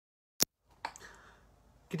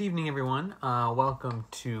Good evening, everyone. Welcome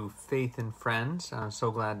to Faith and Friends. I'm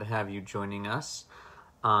so glad to have you joining us.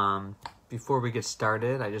 Before we get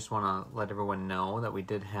started, I just want to let everyone know that we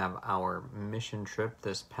did have our mission trip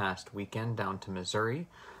this past weekend down to Missouri.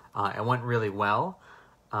 It went really well.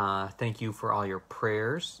 Thank you for all your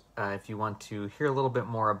prayers. If you want to hear a little bit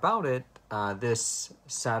more about it, this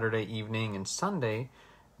Saturday evening and Sunday,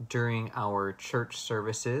 during our church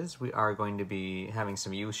services, we are going to be having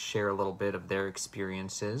some youth share a little bit of their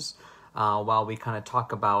experiences while we kind of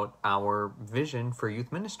talk about our vision for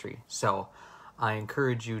youth ministry. So I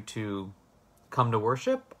encourage you to come to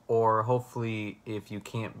worship, or hopefully if you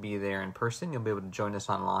can't be there in person, you'll be able to join us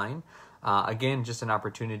online. Again, just an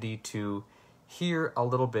opportunity to hear a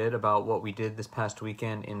little bit about what we did this past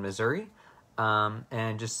weekend in Missouri,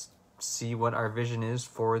 and just see what our vision is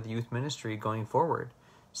for the youth ministry going forward.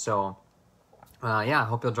 So, I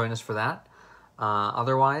hope you'll join us for that.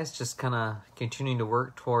 Otherwise, just kind of continuing to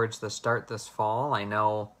work towards the start this fall. I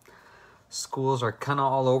know schools are kind of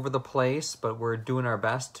all over the place, but we're doing our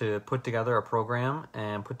best to put together a program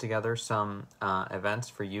and put together some events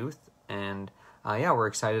for youth. And we're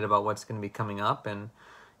excited about what's going to be coming up, and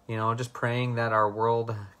just praying that our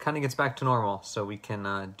world kind of gets back to normal so we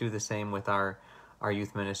can do the same with our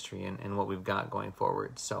youth ministry and what we've got going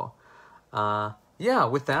forward. So,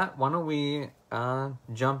 with that, why don't we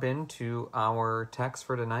jump into our text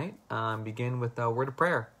for tonight and begin with a word of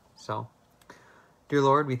prayer. So, dear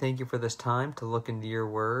Lord, we thank you for this time to look into your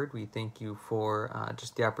word. We thank you for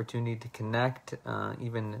just the opportunity to connect,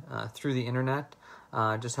 even through the internet.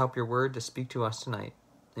 Just help your word to speak to us tonight.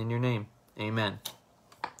 In your name, amen.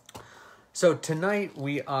 So tonight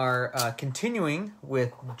we are continuing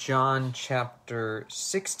with John chapter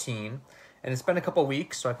 16. And it's been a couple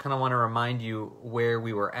weeks, so I kind of want to remind you where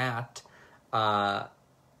we were at.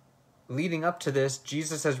 Leading up to this,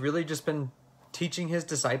 Jesus has really just been teaching his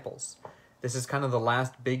disciples. This is kind of the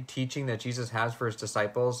last big teaching that Jesus has for his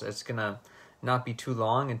disciples. It's going to not be too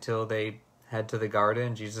long until they head to the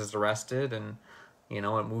garden, Jesus is arrested, and, it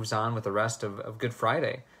moves on with the rest of Good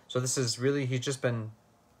Friday. So this is really, he's just been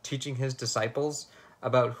teaching his disciples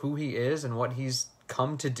about who he is and what he's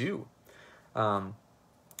come to do.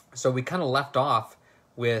 So we kind of left off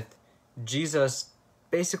with Jesus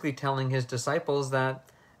basically telling his disciples that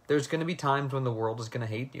there's going to be times when the world is going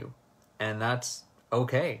to hate you. And that's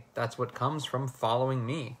okay. That's what comes from following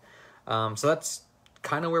me. So that's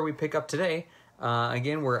kind of where we pick up today.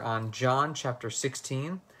 Again, we're on John chapter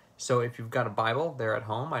 16. So if you've got a Bible there at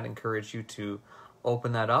home, I'd encourage you to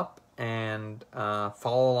open that up and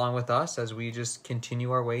follow along with us as we just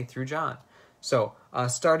continue our way through John. So,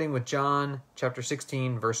 starting with John chapter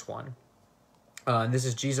 16, verse 1. And this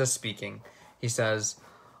is Jesus speaking. He says,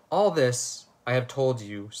 "All this I have told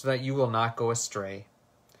you so that you will not go astray.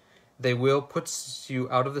 They will put you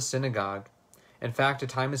out of the synagogue. In fact, a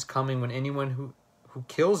time is coming when anyone who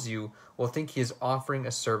kills you will think he is offering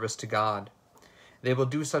a service to God. They will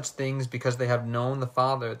do such things because they have known the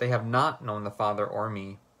Father. They have not known the Father or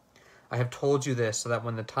me. I have told you this so that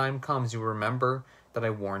when the time comes you will remember that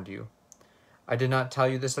I warned you. I did not tell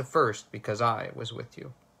you this at first because I was with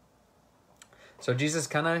you." So Jesus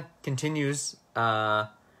kind of continues, with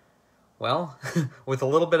a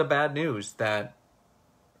little bit of bad news that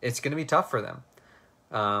it's going to be tough for them.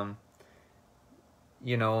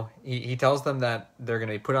 He tells them that they're going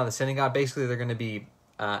to be put out of the synagogue. Basically, they're going to be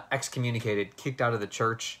excommunicated, kicked out of the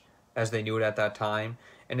church as they knew it at that time.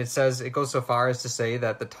 And it goes so far as to say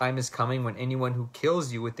that the time is coming when anyone who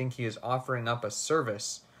kills you would think he is offering up a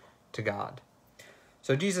service to God.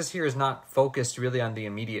 So Jesus here is not focused really on the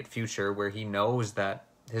immediate future where he knows that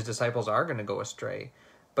his disciples are going to go astray,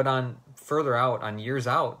 but on further out, on years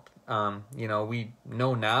out. We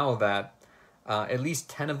know now that at least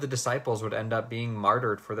 10 of the disciples would end up being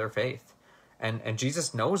martyred for their faith. And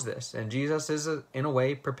Jesus knows this, and Jesus is in a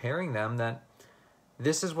way preparing them that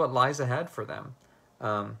this is what lies ahead for them.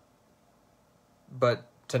 But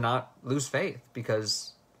to not lose faith,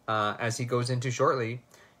 because as he goes into shortly,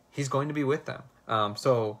 he's going to be with them.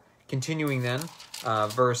 So continuing then,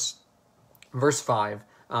 verse 5,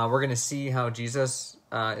 we're going to see how Jesus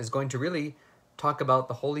is going to really talk about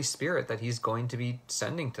the Holy Spirit that he's going to be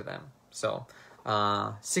sending to them. So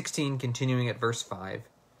 16, continuing at verse 5,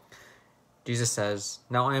 Jesus says,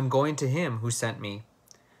 "Now I am going to him who sent me,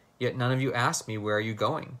 yet none of you ask me, 'Where are you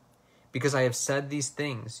going?' Because I have said these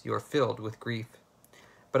things, you are filled with grief.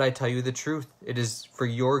 But I tell you the truth, it is for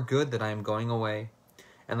your good that I am going away.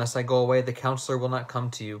 Unless I go away, the counselor will not come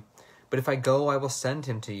to you. But if I go, I will send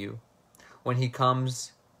him to you. When he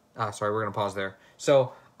comes..." we're going to pause there.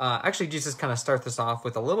 So, actually, Jesus kind of starts this off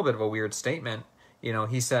with a little bit of a weird statement.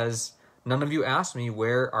 He says, None of you asked me,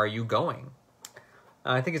 where are you going?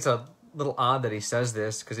 I think it's a little odd that he says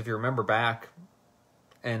this, because if you remember back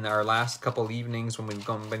in our last couple evenings when we've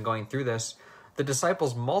been going through this, the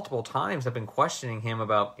disciples multiple times have been questioning him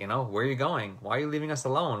about, where are you going? Why are you leaving us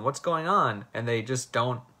alone? What's going on? And they just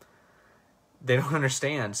don't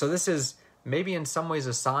understand. So this is maybe in some ways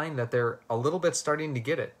a sign that they're a little bit starting to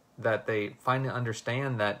get it, that they finally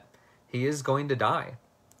understand that he is going to die.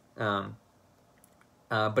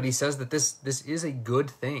 But he says that this is a good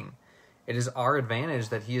thing. It is our advantage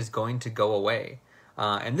that he is going to go away.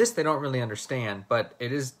 And this they don't really understand, but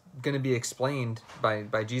it is going to be explained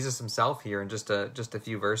by Jesus himself here in just a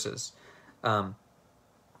few verses. So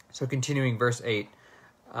continuing verse 8,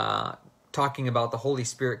 talking about the Holy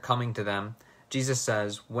Spirit coming to them, Jesus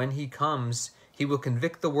says, when he comes, he will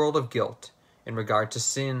convict the world of guilt in regard to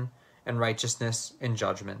sin and righteousness and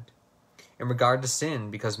judgment. In regard to sin,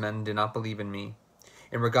 because men do not believe in me.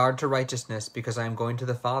 In regard to righteousness, because I am going to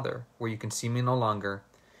the Father, where you can see me no longer.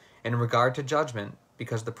 And in regard to judgment,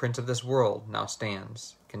 because the prince of this world now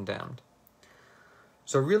stands condemned.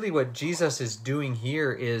 So really what Jesus is doing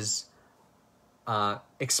here is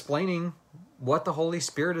explaining what the Holy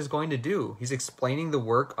Spirit is going to do. He's explaining the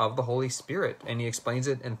work of the Holy Spirit, and he explains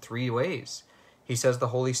it in 3 ways. He says the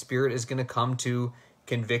Holy Spirit is going to come to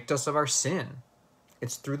convict us of our sin.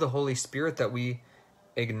 It's through the Holy Spirit that we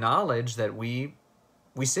acknowledge that we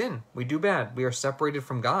sin, we do bad, we are separated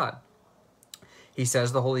from God. He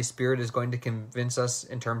says the Holy Spirit is going to convince us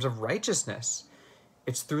in terms of righteousness.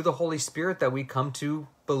 It's through the Holy Spirit that we come to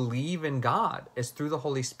believe in God. It's through the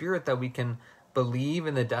Holy Spirit that we can believe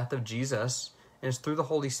in the death of Jesus. And it's through the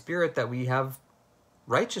Holy Spirit that we have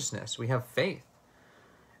righteousness, we have faith.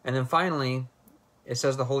 And then finally, it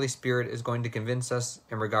says the Holy Spirit is going to convince us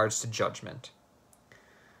in regards to judgment.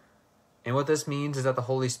 And what this means is that the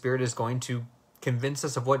Holy Spirit is going to convince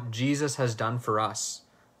us of what Jesus has done for us.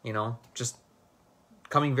 Just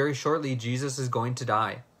coming very shortly, Jesus is going to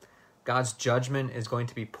die. God's judgment is going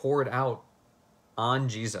to be poured out on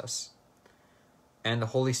Jesus. And the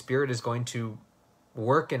Holy Spirit is going to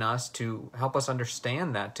work in us to help us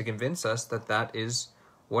understand that, to convince us that that is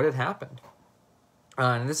what had happened.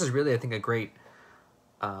 And this is really, I think, a great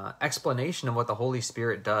explanation of what the Holy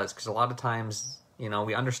Spirit does, because a lot of times,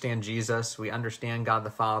 we understand Jesus, we understand God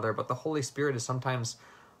the Father, but the Holy Spirit is sometimes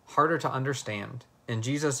harder to understand. And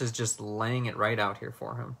Jesus is just laying it right out here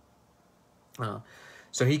for him.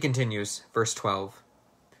 So he continues, verse 12.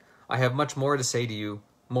 I have much more to say to you,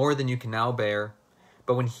 more than you can now bear.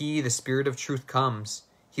 But when he, the Spirit of truth, comes,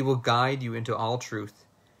 he will guide you into all truth.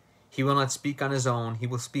 He will not speak on his own. He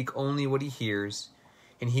will speak only what he hears,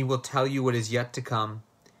 and he will tell you what is yet to come.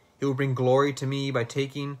 He will bring glory to me by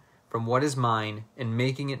taking from what is mine and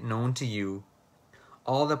making it known to you.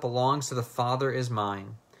 All that belongs to the Father is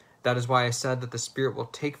mine. That is why I said that the Spirit will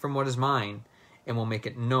take from what is mine and will make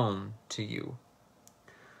it known to you.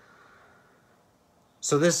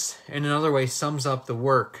 So this, in another way, sums up the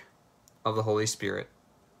work of the Holy Spirit.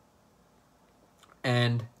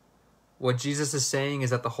 And what Jesus is saying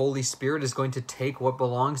is that the Holy Spirit is going to take what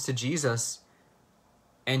belongs to Jesus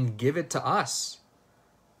and give it to us.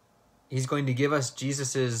 He's going to give us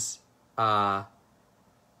Jesus's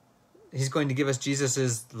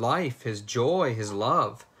life, his joy, his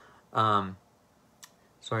love. Sorry,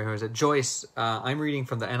 who is it? Joyce. I'm reading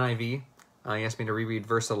from the NIV. He asked me to reread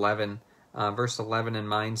verse 11. Verse 11 in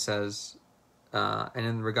mine says, and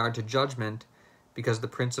in regard to judgment, because the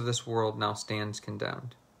prince of this world now stands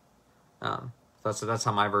condemned. That's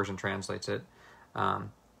how my version translates it.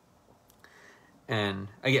 And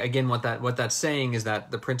again, what that's saying is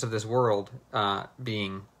that the prince of this world,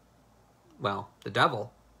 being, the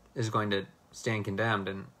devil, is going to stand condemned,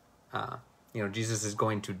 and Jesus is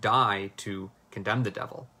going to die to condemn the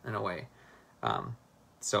devil in a way.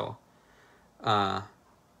 Sorry,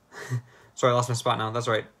 I lost my spot now. That's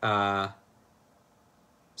right.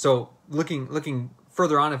 So looking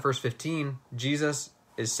further on at verse 15, Jesus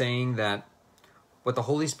is saying that what the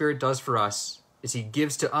Holy Spirit does for us is he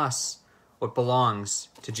gives to us what belongs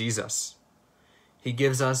to Jesus. He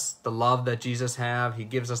gives us the love that Jesus had. He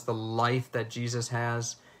gives us the life that Jesus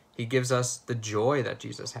has. He gives us the joy that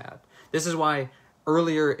Jesus had. This is why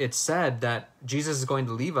earlier it said that Jesus is going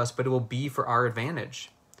to leave us, but it will be for our advantage.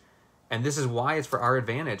 And this is why it's for our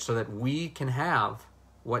advantage, so that we can have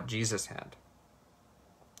what Jesus had.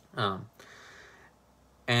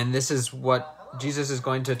 And this is what Jesus is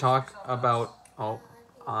going to talk about.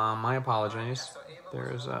 My apologies.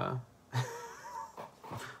 There's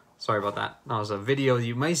sorry about that. That was a video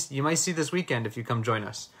you might see this weekend if you come join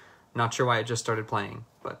us. Not sure why it just started playing,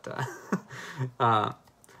 but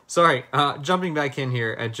Sorry, jumping back in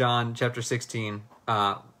here at John chapter 16,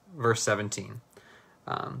 verse 17.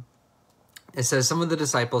 It says, some of the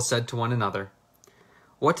disciples said to one another,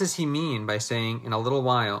 "What does he mean by saying, 'In a little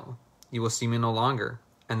while you will see me no longer,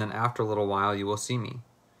 and then after a little while you will see me'?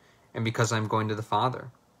 And because I'm going to the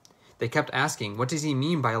Father." They kept asking, "What does he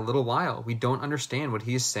mean by a little while? We don't understand what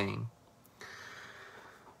he is saying."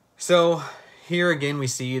 So here again we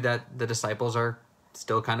see that the disciples are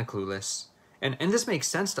still kind of clueless. And this makes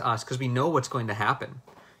sense to us because we know what's going to happen.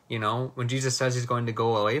 You know, when Jesus says he's going to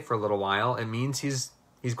go away for a little while, it means he's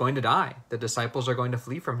going to die. The disciples are going to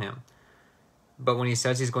flee from him. But when he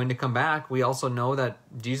says he's going to come back, we also know that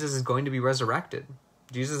Jesus is going to be resurrected.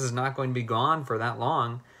 Jesus is not going to be gone for that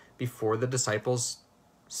long before the disciples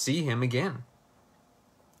see him again.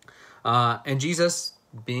 And Jesus,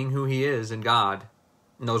 being who he is and God,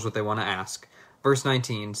 knows what they want to ask. Verse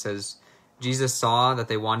 19 says, Jesus saw that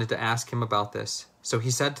they wanted to ask him about this. So he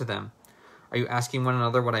said to them, "Are you asking one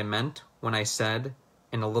another what I meant when I said,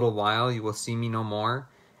 'In a little while you will see me no more,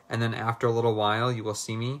 and then after a little while you will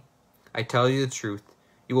see me'? I tell you the truth,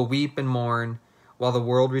 you will weep and mourn while the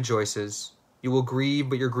world rejoices. You will grieve,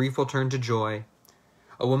 but your grief will turn to joy.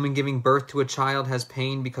 A woman giving birth to a child has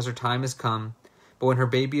pain because her time has come, but when her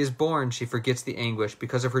baby is born, she forgets the anguish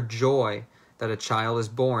because of her joy that a child is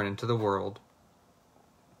born into the world."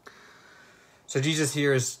 So Jesus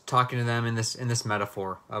here is talking to them in this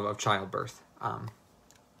metaphor of childbirth.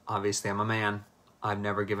 Obviously, I'm a man. I've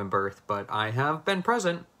never given birth, but I have been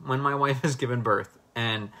present when my wife has given birth.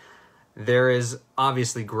 And there is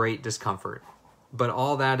obviously great discomfort. But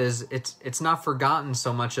all that is, it's not forgotten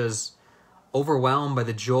so much as overwhelmed by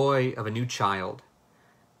the joy of a new child.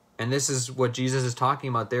 And this is what Jesus is talking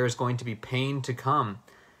about. There is going to be pain to come.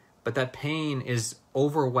 But that pain is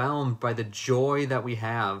overwhelmed by the joy that we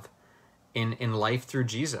have in life through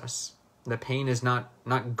Jesus. The pain is not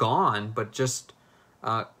gone, but just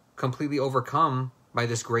completely overcome by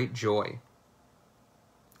this great joy.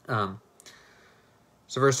 So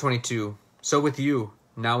verse 22, "So with you,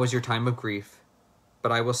 now is your time of grief,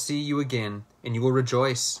 but I will see you again, and you will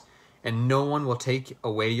rejoice, and no one will take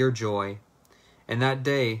away your joy. In that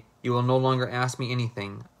day, you will no longer ask me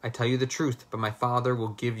anything. I tell you the truth, but my Father will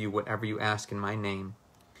give you whatever you ask in my name.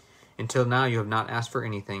 Until now you have not asked for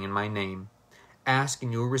anything in my name. Ask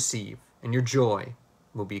and you will receive, and your joy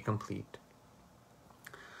will be complete."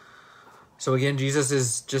 So again, Jesus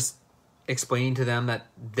is just explaining to them that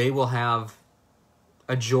they will have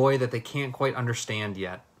a joy that they can't quite understand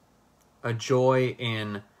yet. A joy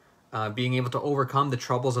in being able to overcome the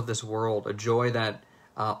troubles of this world. A joy that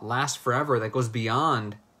lasts forever, that goes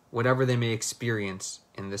beyond whatever they may experience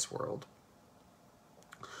in this world.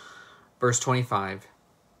 Verse 25,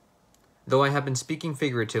 "Though I have been speaking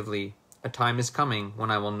figuratively, a time is coming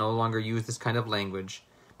when I will no longer use this kind of language,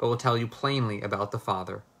 but will tell you plainly about the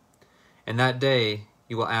Father. In that day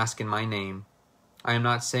you will ask in my name. I am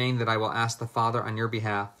not saying that I will ask the Father on your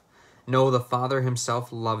behalf. No, the Father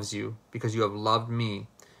himself loves you, because you have loved me,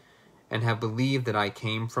 and have believed that I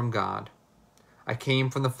came from God. I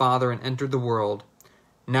came from the Father and entered the world.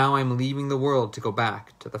 Now I am leaving the world to go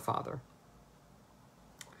back to the Father."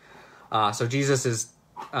 So Jesus is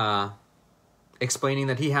explaining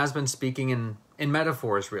that he has been speaking in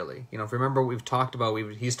metaphors, really. You know, if you remember what we've talked about,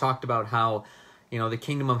 he's talked about how, you know, the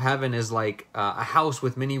kingdom of heaven is like a house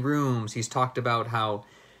with many rooms. He's talked about how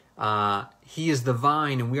he is the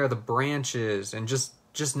vine and we are the branches. And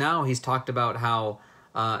just now he's talked about how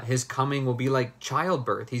his coming will be like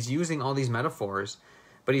childbirth. He's using all these metaphors,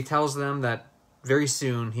 but he tells them that very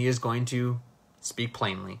soon he is going to speak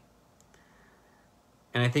plainly.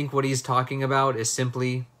 And I think what he's talking about is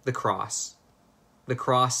simply the cross. The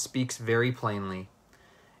cross speaks very plainly.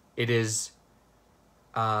 It is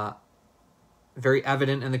very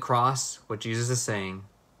evident in the cross what Jesus is saying.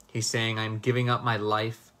 He's saying, "I'm giving up my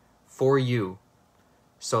life for you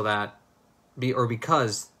so that,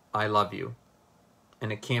 because I love you."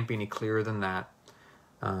 And it can't be any clearer than that.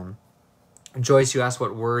 Joyce, you asked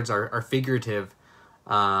what words are figurative.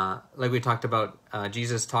 Like we talked about,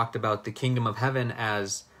 Jesus talked about the kingdom of heaven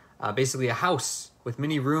as basically a house with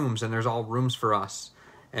many rooms, and there's all rooms for us.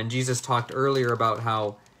 And Jesus talked earlier about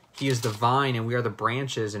how he is the vine and we are the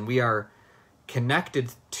branches, and we are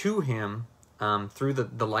connected to him through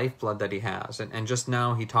the lifeblood that he has. And just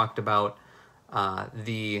now he talked about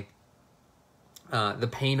the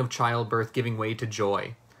pain of childbirth giving way to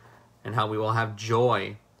joy, and how we will have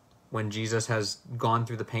joy when Jesus has gone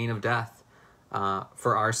through the pain of death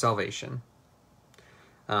for our salvation.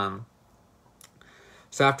 So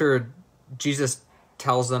after Jesus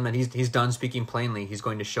tells them that he's done speaking plainly, he's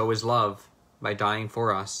going to show his love by dying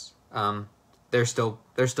for us. they're still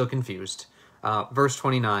confused. Verse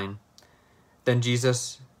 29, then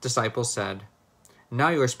Jesus' disciples said, now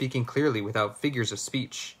you are speaking clearly without figures of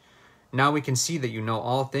speech. Now we can see that you know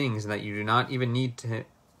all things, and that you do not even need to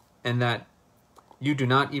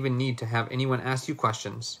have anyone ask you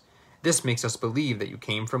questions. This makes us believe that you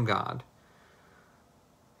came from God.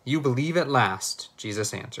 You believe at last,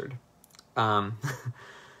 Jesus answered.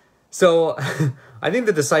 So I think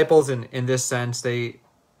the disciples in this sense, they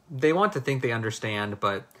want to think they understand,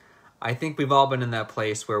 but I think we've all been in that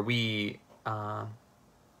place where we,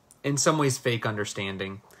 in some ways, fake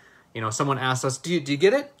understanding. Someone asks us, do you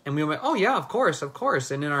get it? And we went, oh yeah, of course.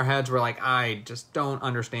 And in our heads, we're like, I just don't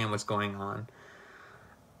understand what's going on.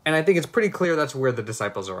 And I think it's pretty clear that's where the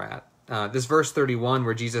disciples are at. This verse 31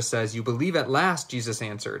 where Jesus says, you believe at last, Jesus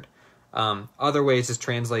answered. Other ways is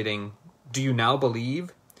translating, do you now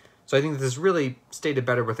believe? So I think this is really stated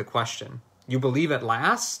better with a question. You believe at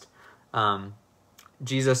last?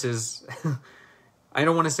 Jesus is, I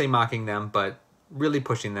don't want to say mocking them, but really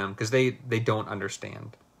pushing them because they don't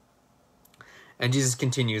understand. And Jesus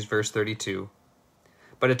continues, verse 32.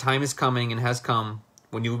 But a time is coming and has come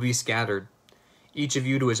when you will be scattered, each of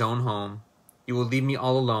you to his own home. You will leave me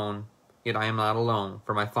all alone, yet I am not alone,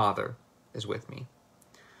 for my Father is with me.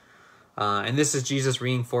 And this is Jesus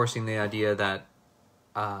reinforcing the idea that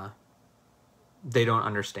they don't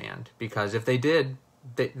understand. Because if they did,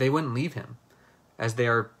 they wouldn't leave him, as they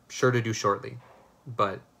are sure to do shortly.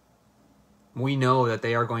 But we know that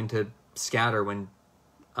they are going to scatter when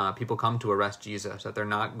people come to arrest Jesus, that they're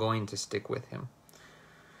not going to stick with him.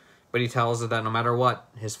 But he tells us that no matter what,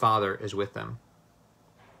 his Father is with them.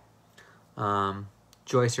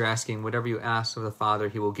 Joyce, you're asking, whatever you ask of the Father,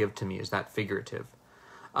 he will give to me. Is that figurative?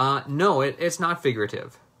 No, it's not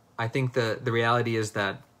figurative. I think the reality is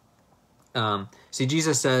that, see,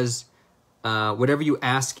 Jesus says, whatever you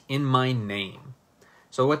ask in my name.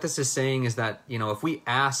 So what this is saying is that, if we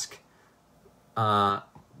ask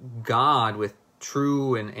God with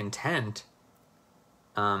true and intent,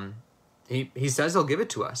 he says he'll give it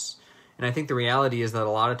to us. And I think the reality is that a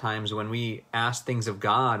lot of times when we ask things of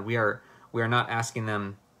God, we are not asking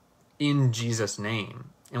them in Jesus' name.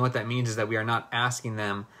 And what that means is that we are not asking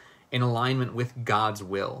them in alignment with God's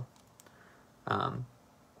will.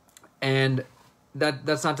 And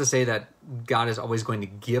that's not to say that God is always going to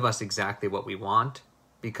give us exactly what we want,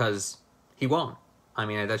 because he won't. I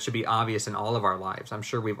mean, that should be obvious in all of our lives. I'm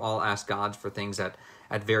sure we've all asked God for things at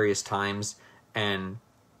various times, and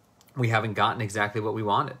we haven't gotten exactly what we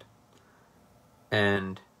wanted.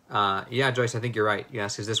 And yeah, Joyce, I think you're right. You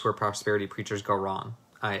ask, is this where prosperity preachers go wrong?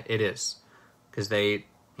 It is. Because they,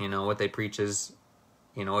 what they preach is,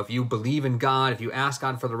 if you believe in God, if you ask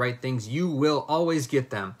God for the right things, you will always get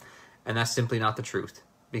them. And that's simply not the truth.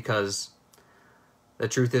 Because the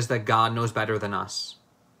truth is that God knows better than us.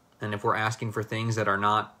 And if we're asking for things that are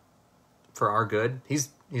not for our good, he's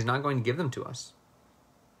not going to give them to us.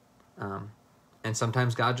 And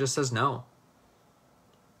sometimes God just says no.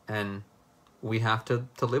 And we have to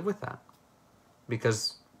live with that.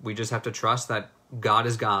 Because we just have to trust that God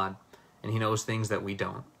is God, and he knows things that we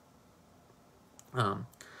don't. All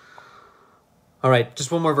right,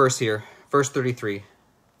 just one more verse here. Verse 33,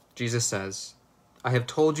 Jesus says, I have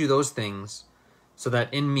told you those things so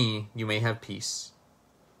that in me you may have peace.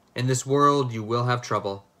 In this world you will have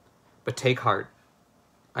trouble, but take heart.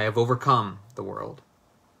 I have overcome the world.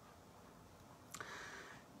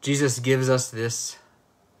 Jesus gives us this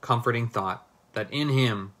comforting thought that in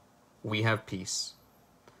him we have peace,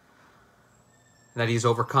 that he's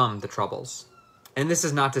overcome the troubles. And this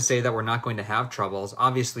is not to say that we're not going to have troubles.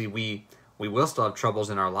 Obviously, we will still have troubles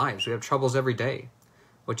in our lives. We have troubles every day.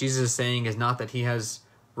 What Jesus is saying is not that he has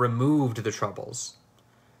removed the troubles,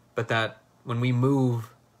 but that when we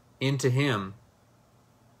move into him,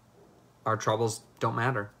 our troubles don't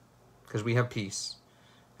matter because we have peace.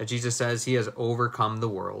 That Jesus says he has overcome the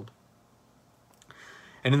world.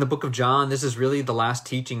 And in the book of John, this is really the last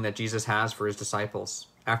teaching that Jesus has for his disciples.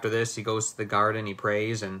 After this, he goes to the garden, he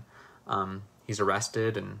prays, and he's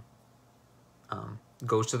arrested and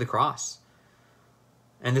goes to the cross.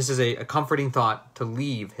 And this is a comforting thought to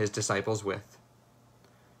leave his disciples with.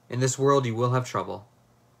 In this world you will have trouble,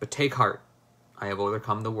 but take heart, I have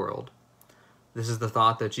overcome the world. This is the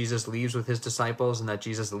thought that Jesus leaves with his disciples and that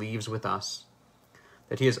Jesus leaves with us.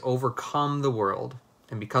 That he has overcome the world,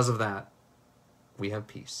 and because of that, we have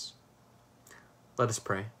peace. Let us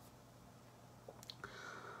pray.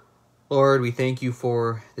 Lord, we thank you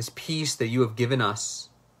for this peace that you have given us.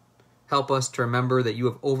 Help us to remember that you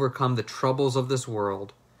have overcome the troubles of this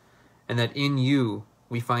world, and that in you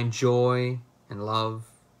we find joy and love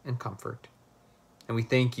and comfort. And we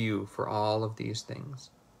thank you for all of these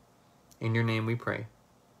things. In your name we pray.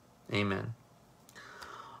 Amen.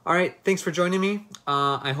 All right, thanks for joining me.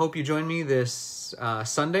 I hope you join me this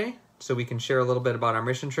Sunday so we can share a little bit about our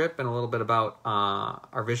mission trip and a little bit about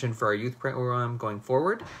our vision for our youth program going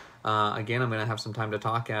forward. Again, I'm going to have some time to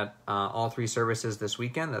talk at all 3 services this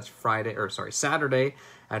weekend. That's Saturday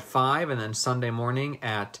at 5 and then Sunday morning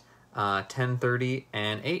at 10:30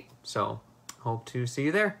 and 8. So hope to see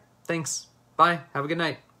you there. Thanks. Bye. Have a good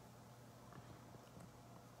night.